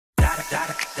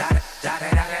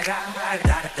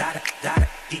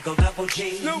Eagle double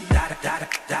G.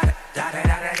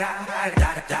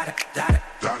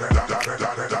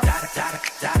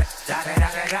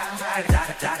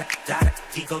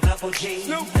 Eagle double G.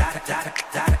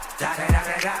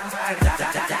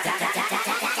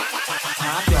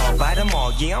 Top dog, bite them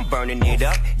all, yeah, I'm burning it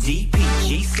up.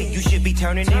 DPGC, you should be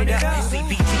turning it up.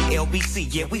 CBT, LBC,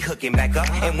 yeah, we hooking back up.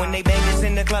 And when they bang us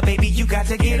in the club, baby, you got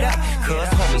to get up. Cuz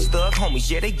homies, thug homies,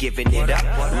 yeah, they giving it up.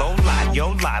 Low lie,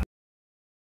 yo lie.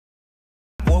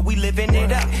 Boy, we living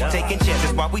it up, taking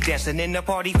chances while we dancing in the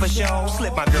party for show.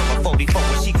 Slip my girl a 44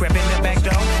 when she crept in the back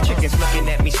door. Chickens looking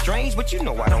at me strange, but you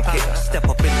know I don't care. Step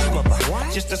up in this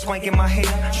mother, just a swank in my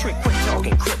hair. Trick, quick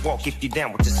talking, crip walk if you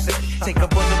down with the set. Take a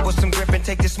bullet with some grip and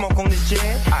take the smoke on this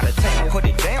jet. Out of town, put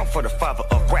it down for the father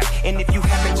of rap. And if you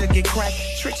happen to get cracked,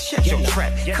 trick, shut your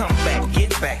trap. Come back, get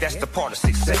back, that's the part of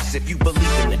success. If you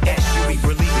believe in the S, you be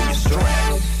relieving